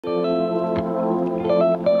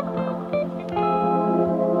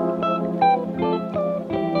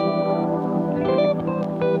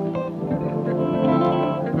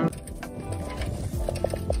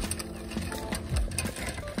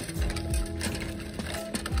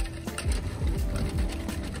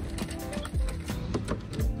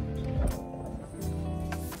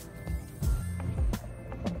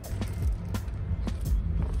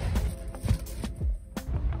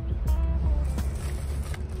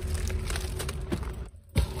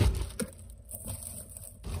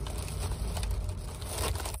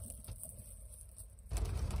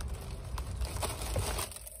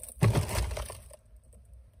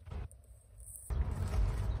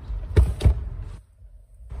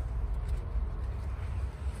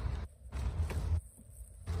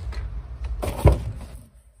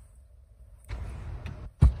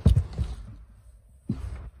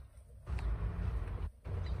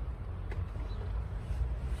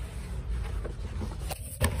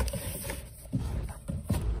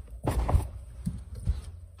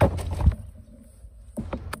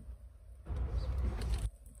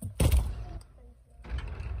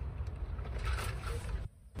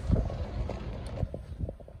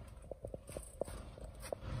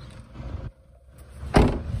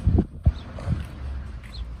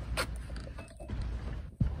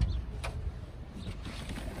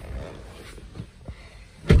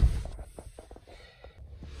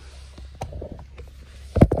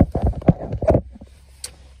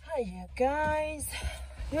Guys,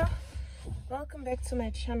 yeah, welcome back to my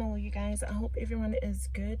channel, you guys. I hope everyone is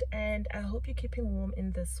good and I hope you're keeping warm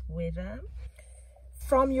in this weather.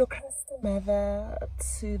 From your crystal mother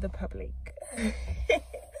to the public.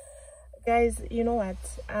 Guys, you know what,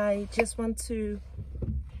 I just want to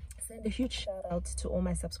send a huge shout out to all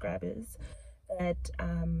my subscribers that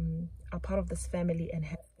are part of this family and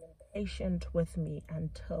have been patient with me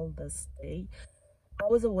until this day. I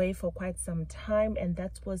was away for quite some time, and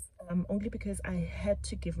that was only because I had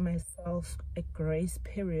to give myself a grace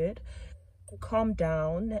period to calm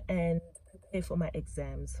down and prepare for my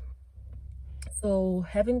exams. So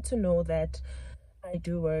having to know that I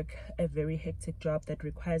do work a very hectic job that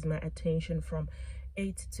requires my attention from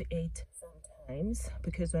 8 to 8 sometimes,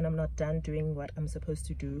 because when I'm not done doing what I'm supposed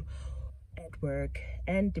to do at work,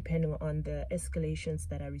 and depending on the escalations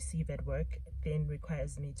that I receive at work, it then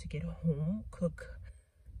requires me to get home, cook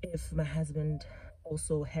if my husband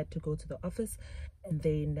also had to go to the office, and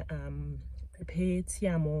then prepare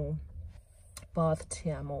tiamo, bath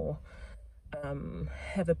tiamo,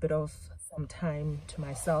 have a bit of some time to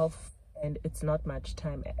myself. And it's not much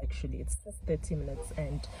time, actually, it's just 30 minutes,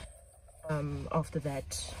 and after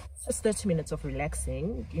that just 30 minutes of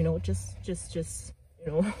relaxing, you know, just you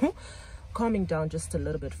know, calming down just a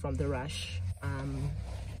little bit from the rush,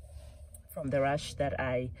 from the rush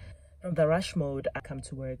mode. I come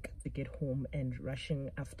to work to get home and rushing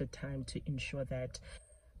after time to ensure that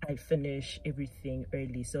I finish everything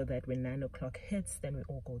early, so that when 9 o'clock hits, then we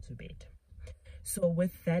all go to bed. So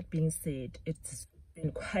with that being said, it's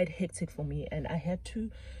been quite hectic for me, and I had to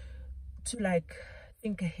like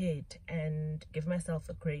think ahead and give myself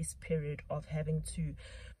a grace period of having to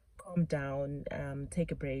calm down,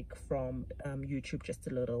 take a break from YouTube just a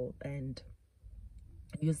little, and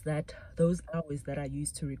use those hours that I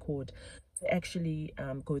used to record to actually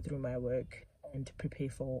go through my work and prepare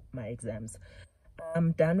for my exams.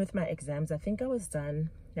 I'm done with my exams. I think I was done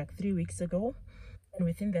like 3 weeks ago, and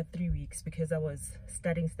within that 3 weeks, because I was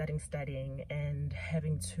studying and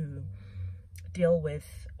having to deal with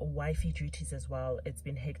wifey duties as well, it's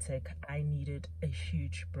been hectic. I needed a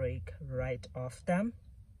huge break right after,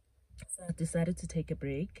 so I decided to take a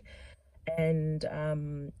break. And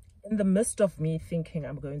in the midst of me thinking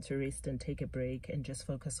I'm going to rest and take a break and just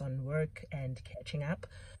focus on work and catching up,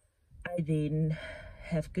 I then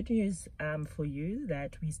have good news for you,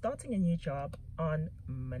 that we're starting a new job on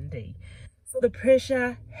Monday. So the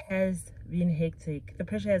pressure has been hectic. The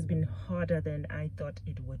pressure has been harder than I thought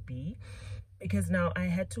it would be, because now I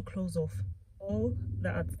had to close off all the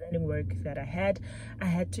outstanding work that I had. I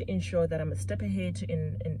had to ensure that I'm a step ahead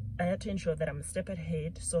I had to ensure that I'm a step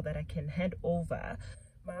ahead so that I can hand over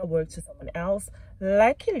my work to someone else.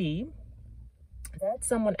 Luckily, that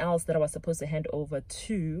someone else that I was supposed to hand over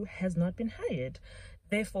to has not been hired.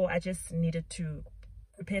 Therefore, I just needed to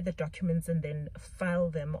prepare the documents and then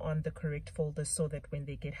file them on the correct folder, so that when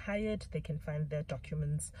they get hired, they can find the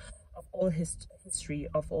documents of all history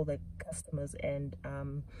of all the customers and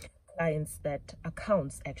clients, that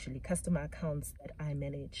customer accounts that I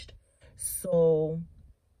managed. So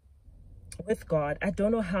with God, I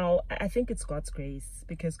don't know how, I think it's God's grace,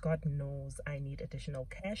 because God knows I need additional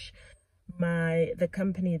cash. The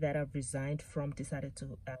company that I've resigned from decided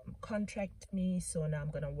to contract me, so now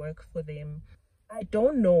I'm gonna work for them. I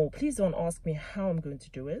don't know, please don't ask me how I'm going to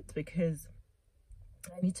do it, because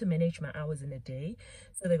I need to manage my hours in a day.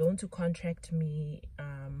 So they're going to contract me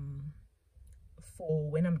for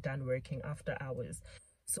when I'm done working after hours.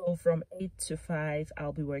 So from 8 to 5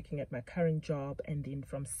 I'll be working at my current job, and then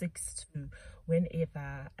from 6 to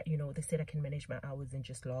whenever, you know, they said I can manage my hours and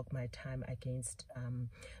just log my time against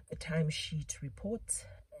the timesheet report,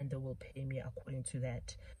 and they will pay me according to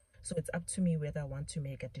that. So it's up to me whether I want to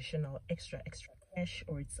make additional extra cash,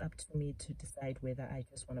 or it's up to me to decide whether I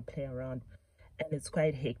just want to play around. And it's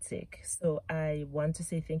quite hectic. So I want to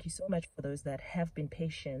say thank you so much for those that have been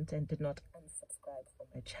patient and did not unsubscribe from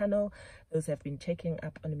my channel. Those have been checking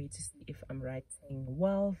up on me to see if I'm writing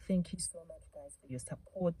well. Thank you so much, guys, for your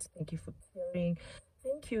support. Thank you for caring.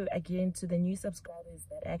 Thank you again to the new subscribers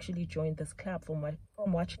that actually joined this club from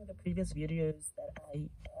watching the previous videos that I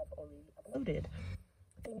have already uploaded.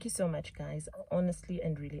 Thank you so much, guys. I honestly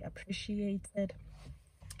and really appreciate it.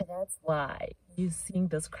 That's why you're seeing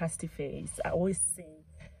this crusty face. I always say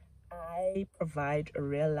I provide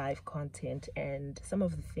real life content, and some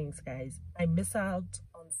of the things, guys, I miss out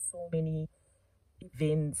on so many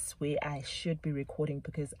events where I should be recording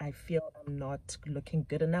because I feel I'm not looking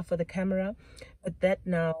good enough for the camera. But that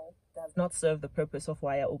does not serve the purpose of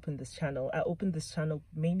why I opened this channel. I opened this channel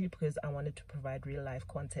mainly because I wanted to provide real life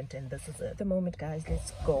content, and this is it. At the moment, guys,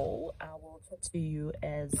 let's go. I will talk to you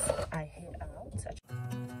as I head out.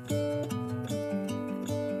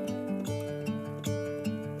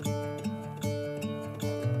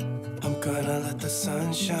 I'm gonna let the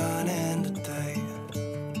sun shine in today.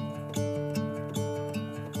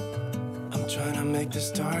 I'm trying to make this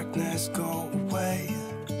darkness go away.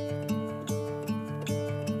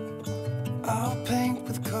 I'll paint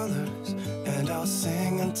with colors and I'll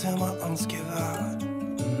sing until my lungs give out.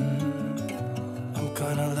 I'm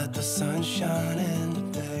gonna let the sun shine in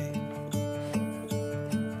today.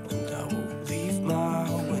 And I will leave my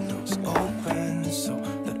windows open so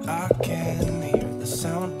that I can hear the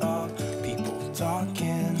sound of people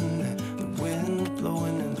talking and the wind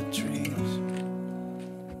blowing in the trees.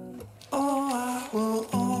 Oh, I will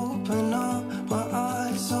open up my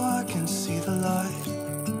eyes so I can see the light.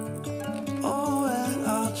 Oh, and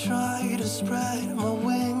I'll try to spread my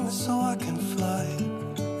wings so I can fly.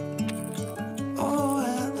 Oh,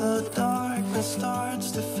 and the darkness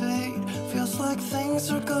starts to fade. Feels like things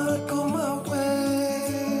are gonna go my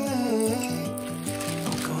way.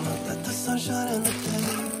 I'm gonna let the sun shine in the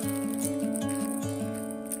day.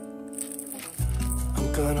 I'm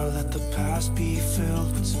gonna let the past be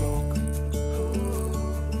filled with smoke.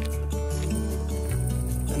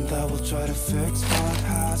 And I will try to fix what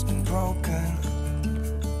has been broken.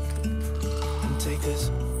 And take this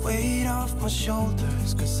weight off my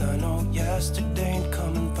shoulders, cause I know yesterday ain't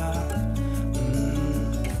coming back.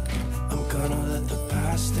 I'm gonna let the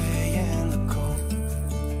past stay in the cold.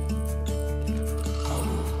 I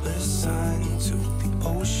will listen to the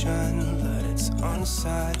ocean, let its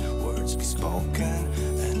unsaid words be spoken.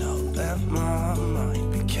 And I'll let my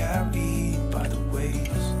mind be carried by the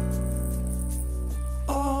waves.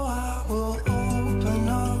 Oh, I will open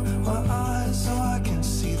up my eyes so I can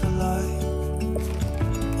see the light.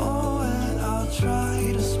 Oh, and I'll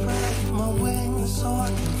try to spread my wings so I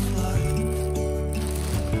can fly.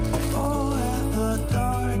 Oh, and the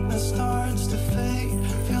darkness starts to fade.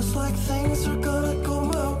 Feels like things are gonna go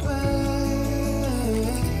my way.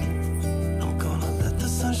 I'm gonna let the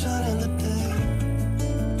sun shine in the day.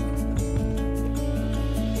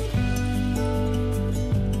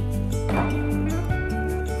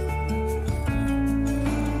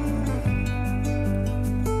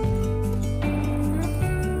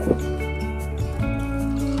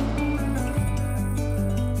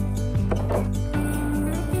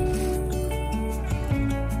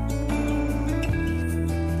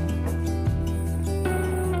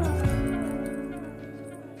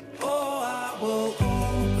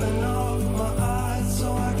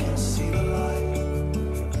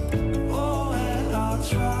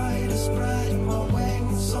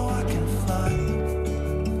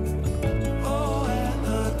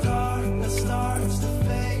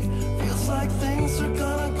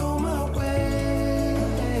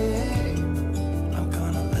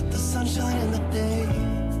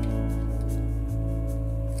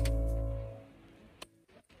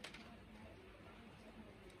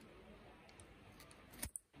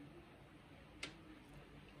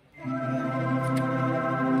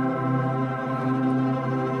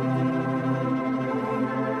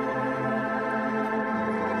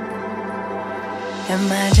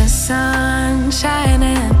 Imagine sun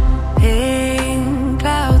shining, pink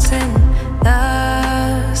clouds in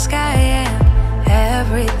the sky, and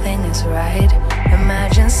everything is right.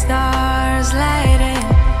 Imagine stars lighting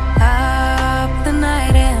up the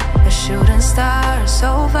night, and a shooting star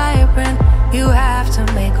so vibrant. You have to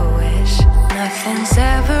make a wish. Nothing's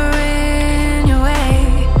ever in your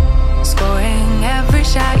way. Scoring every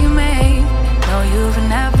shot you make. No, you've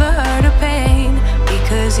never heard of pain,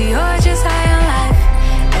 because you're just high on life.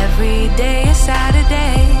 Every day is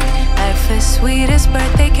Saturday. Life is sweet as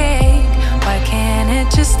birthday cake. Why can't it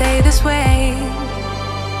just stay this way?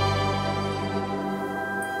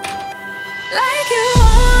 Like you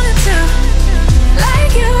wanted to,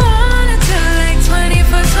 like you wanted to, like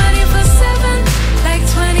 24/7, like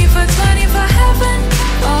 24/24 heaven.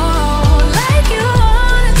 Oh, like you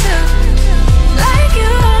wanted to, like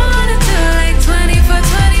you wanted to, like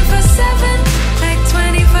 24/7, like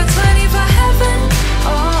 24/24 heaven.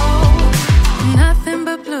 Oh, nothing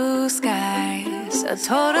but blue skies, a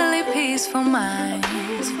totally peaceful mind.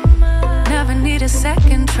 Never need a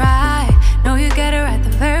second try. No, you get it right the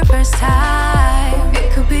very first time.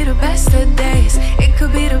 It could be the best of days, it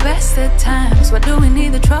could be the best of times. Why do we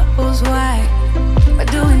need the troubles? Why? Why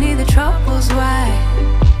do we need the troubles? Why?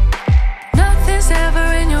 Nothing's ever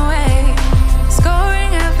in your way.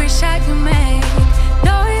 Scoring every shot you make.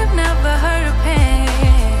 No, you've never heard of pain.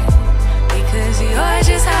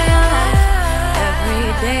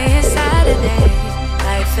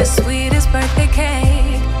 the sweetest birthday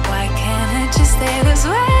cake. Why can't it just stay this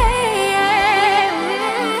way?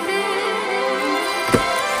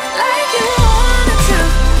 Like you wanted to,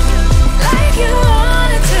 like you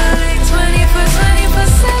wanted to, like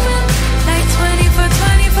 24/7, like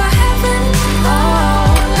 24/24 heaven.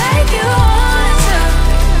 Oh, like you wanted to,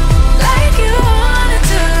 like you wanted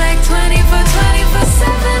to, like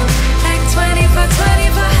 24/7, like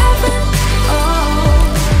 24/24 heaven. Oh,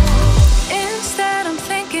 instead I'm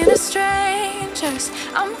thinking of strangers,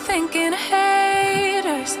 I'm thinking of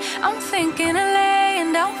haters, I'm thinking of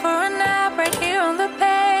laying down for a nap right here on the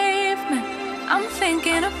pavement. I'm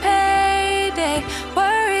thinking of payday,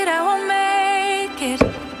 worried I won't make it.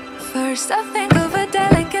 First I think of a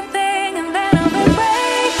delicate thing and then of a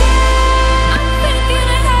break it. I'm thinking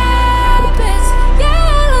of habits,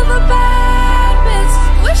 yeah, all of the bad bits.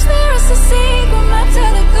 Wish there was a secret map to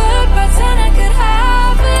the good parts and I could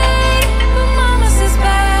have it. But mama says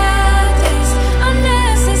bad days are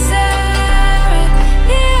necessary.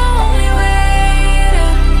 The only way to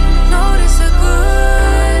notice a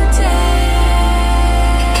good day,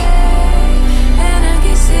 and I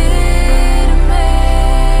guess it makes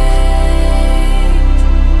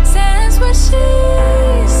sense what she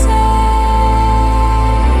said.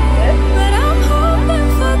 But I'm hoping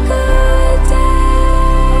for good days.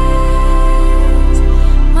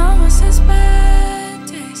 Mama says bad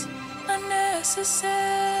days are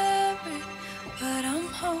necessary, but I'm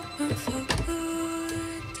hoping for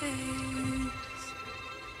good days.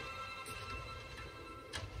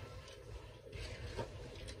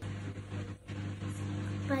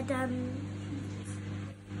 But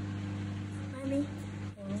mommy.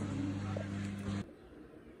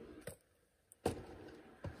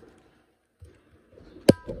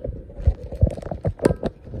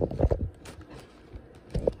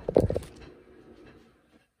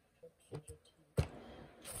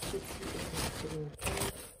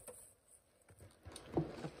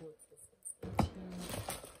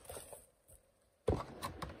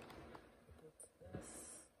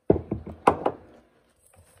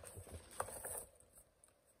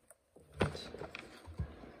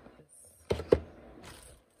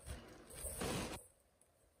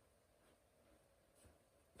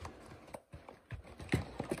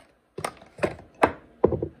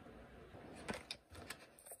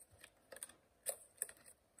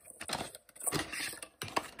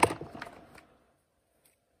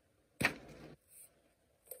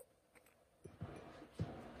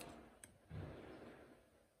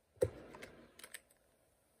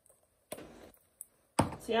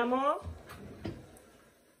 Ti amo?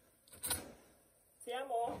 Ti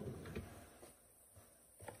amo?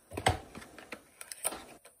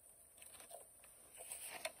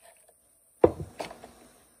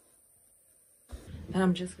 And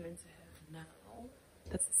I'm just going to have now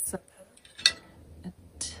this supper. It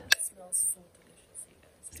smells so delicious, you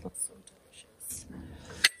guys. It smells so delicious.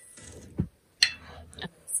 And I'm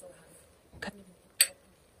so hungry. I can't even eat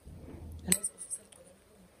properly. And it's also such a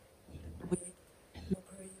with no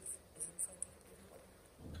praise is in front of everyone.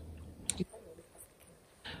 You can't really African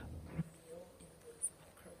meal in those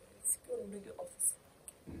microwaves. Go to your office.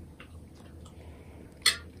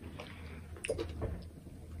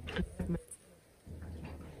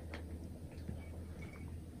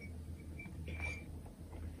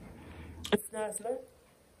 It's nice, no?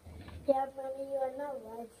 Yeah, mommy, you are not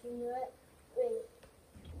watching it. Wait.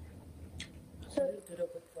 So you did a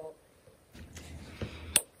good job.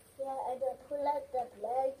 Yeah, I just pull out the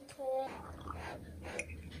blanket.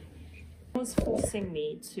 Was forcing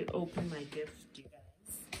me to open my gift, you guys,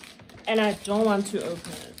 and I don't want to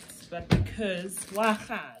open it, but because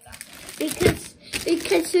wahala, Because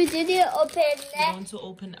you didn't open I it. want to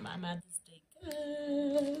open my Mother's Day gift.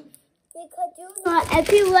 Because you know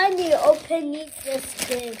everyone you open it this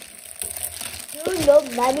gift. You know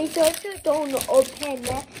mommy don't open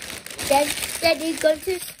it. Then you're going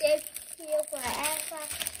to stay here forever.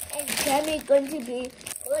 And Sammy's going to be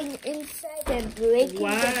going inside and breaking the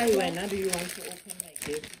Why? glass. When do you want to open my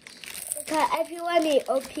gift? Because everyone is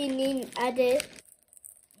opening other.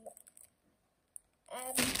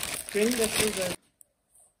 Bring the scissors.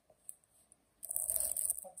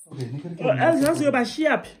 Okay, Azazi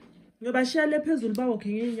uyobashiya phi? Uyobashiya le phezulu bawokhe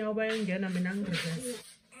ngeenyawo bayengena mina ngingekho.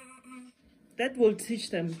 That will teach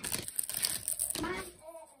them.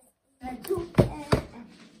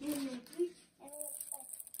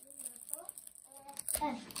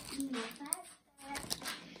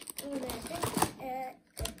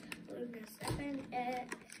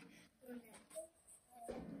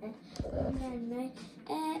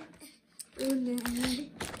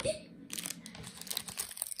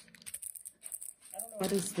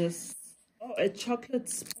 What is this? Oh, a chocolate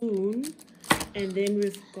spoon. And then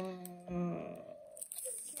we've got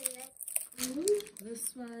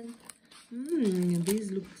this one.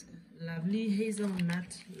 These look lovely.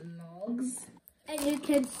 Hazelnut logs. And you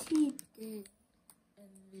can see this.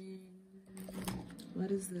 And then,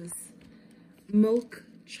 what is this? Milk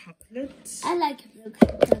chocolate. I like milk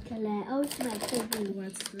chocolate. Oh, it's my favorite.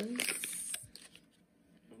 What's this?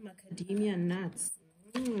 Oh, macadamia nuts.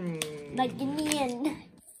 Macadamia nuts.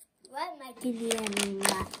 What macadamia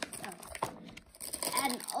nuts?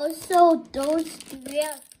 And also those, we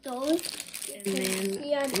have those. And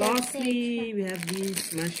then lastly, we have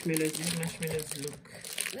these marshmallows. These marshmallows look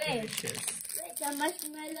delicious. Wait, the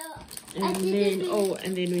marshmallow.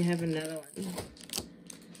 And then we have another one.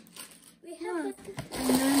 We have And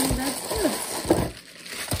then that's it.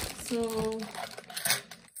 So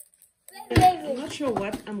I'm not sure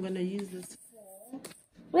what I'm gonna use this for.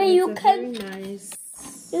 Wait, you It's can very nice.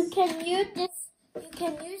 you can use this. You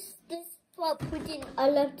can use this for putting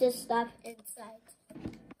all of the stuff inside.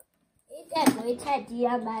 It's a great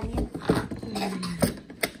idea, Mommy.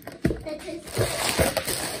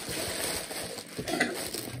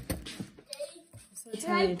 So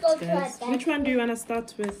tired, guys. Which one do you want to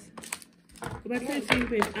start with? I want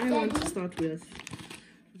to start with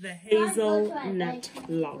the hazelnut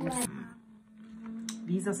logs.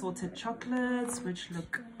 These are salted chocolates, which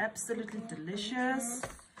look absolutely delicious.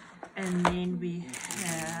 And then we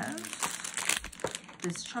have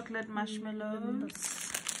this chocolate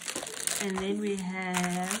marshmallows. And then we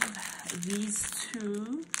have these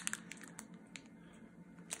two.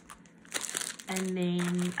 And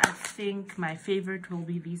then I think my favorite will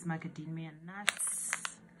be these macadamia nuts.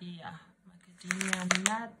 Yeah, macadamia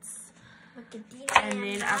nuts. And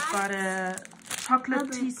then I've got a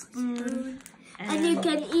chocolate teaspoon. And you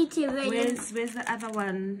can eat it when Where's the other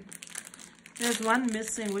one? There's one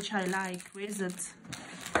missing which I like. Where is it?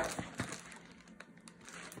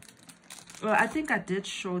 Well, I think I did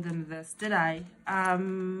show them this, did I?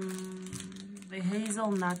 The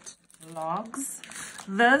hazelnut logs.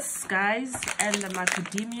 This, guys, and the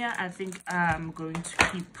macadamia, I think I'm going to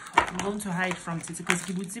keep. I'm going to hide from Titi because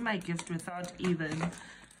he would see my gift without even.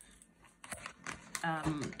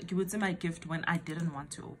 He would see my gift when I didn't want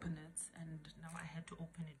to open it, and now I had to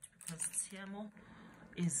open it because Tiamo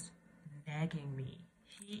is nagging me.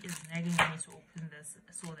 He is nagging me to open this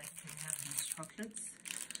so that he can have these chocolates.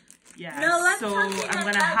 Yeah, No, so I'm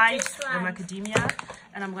gonna hide the macadamia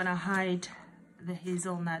and I'm gonna hide the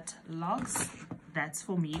hazelnut logs. That's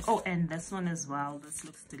for me. Oh, and this one as well. This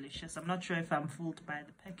looks delicious. I'm not sure if I'm fooled by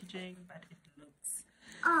the packaging, but it looks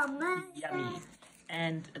yummy.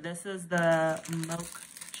 And this is the milk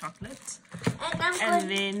chocolate. And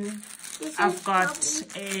then I've got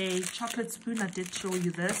a chocolate spoon. I did show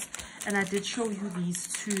you this. And I did show you these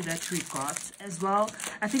two that we got as well.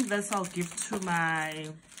 I think this I'll give to my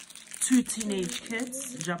two teenage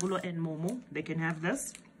kids, Jabulo and Momo. They can have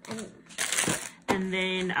this. And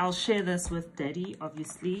then I'll share this with Daddy,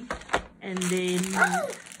 obviously. And then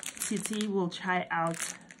Titi will try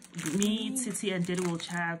out, Titi and Daddy will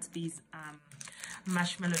try out these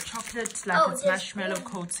marshmallow chocolate, like it's marshmallow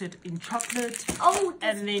coated in chocolate.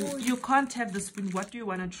 And then you can't have the spoon. What do you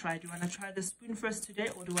want to try? Do you want to try the spoon first today,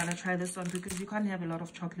 or do you want to try this one? Because you can't have a lot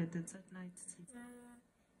of chocolate. It's at night.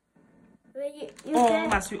 Or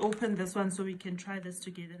must we open this one so we can try this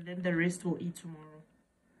together, and then the rest we'll eat tomorrow?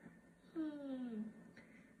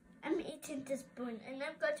 I'm eating the spoon, and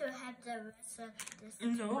I'm going to have the rest of this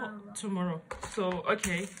tomorrow. So,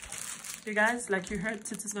 okay. You guys, like you heard,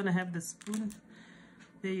 Titi's going to have the spoon.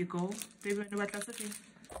 There you go. Baby, what else?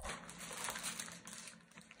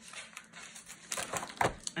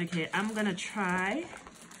 Okay, I'm going to try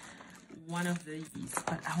one of these,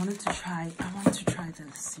 but I want to try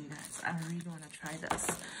this, you guys. I really want to try this.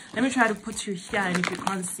 Let me try to put you here, and if you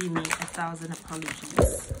can't see me, 1,000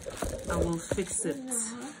 apologies. I will fix it.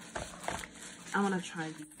 I want to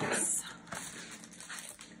try these.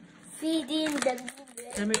 Feeding them.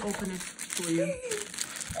 Let me open it for you.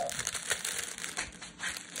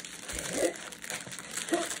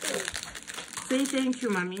 Say thank you,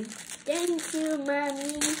 Mommy. Thank you,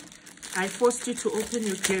 Mommy. I forced you to open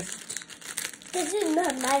your gift. This is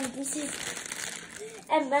not mine. This is...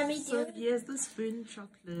 And Mommy, so here's the spoon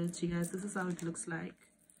chocolate, you guys. This is how it looks like.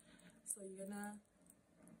 So you're gonna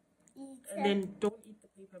eat, and then don't eat the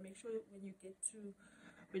paper. Make sure when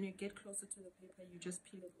you get closer to the paper, you just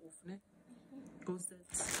peel it off, ne? Because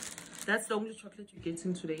that's the only chocolate you're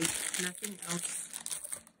getting today. Nothing else.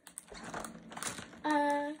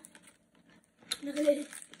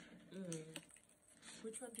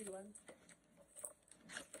 Which one do you want?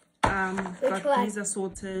 got one? these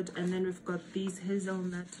assorted, and then we've got these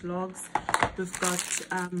hazelnut logs. We've got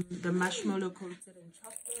the marshmallow coated in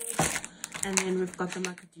chocolate, and then we've got the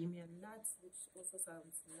macadamia nuts, which also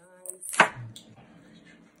sounds nice.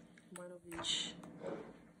 One of each.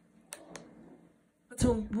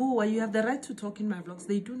 So, whoa, you have the right to talk in my vlogs.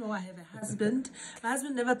 They do know I have a husband. My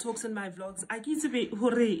husband never talks in my vlogs. I need to be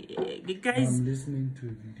hurry, guys. I'm listening to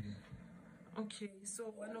a video. Okay, so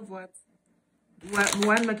one of what?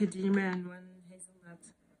 One macadamia and one hazelnut.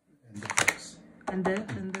 And the box.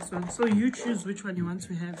 And this one. So you choose which one you want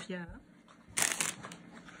to have here.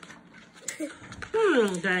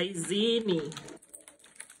 Guys, zini.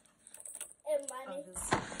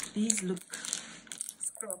 These look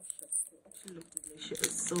scrumptious. They actually look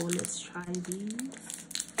delicious. So let's try these.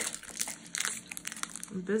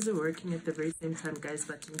 I'm busy working at the very same time, guys,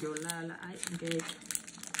 but in Yolala, I engage.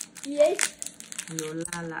 Yes.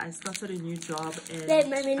 Yolala, I started a new job and Wait,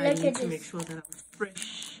 Mommy, I look need at to this. make sure that I'm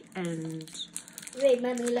fresh and Wait,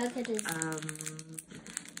 Mommy, look at this.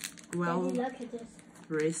 well Daddy, look at this.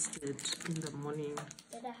 rested in the morning.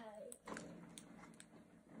 Better hurry.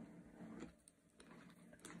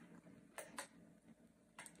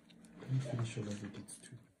 Can you finish all of it? It's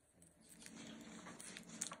too.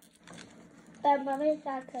 But Mommy,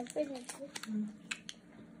 I can finish it.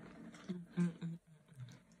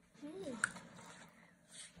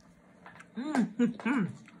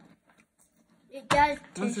 It does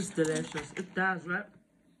This taste. is delicious. It does, right?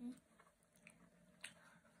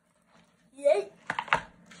 Yes.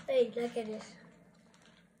 Wait, look at this.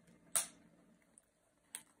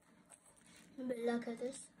 Look at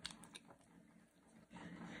this.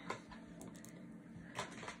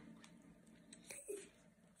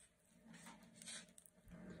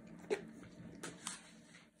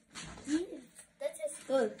 That is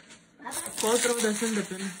good. Go throw this in the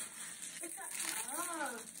bin.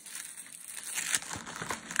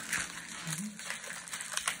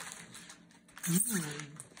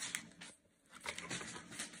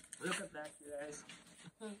 Look at that, you guys.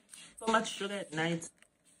 So much sugar at night.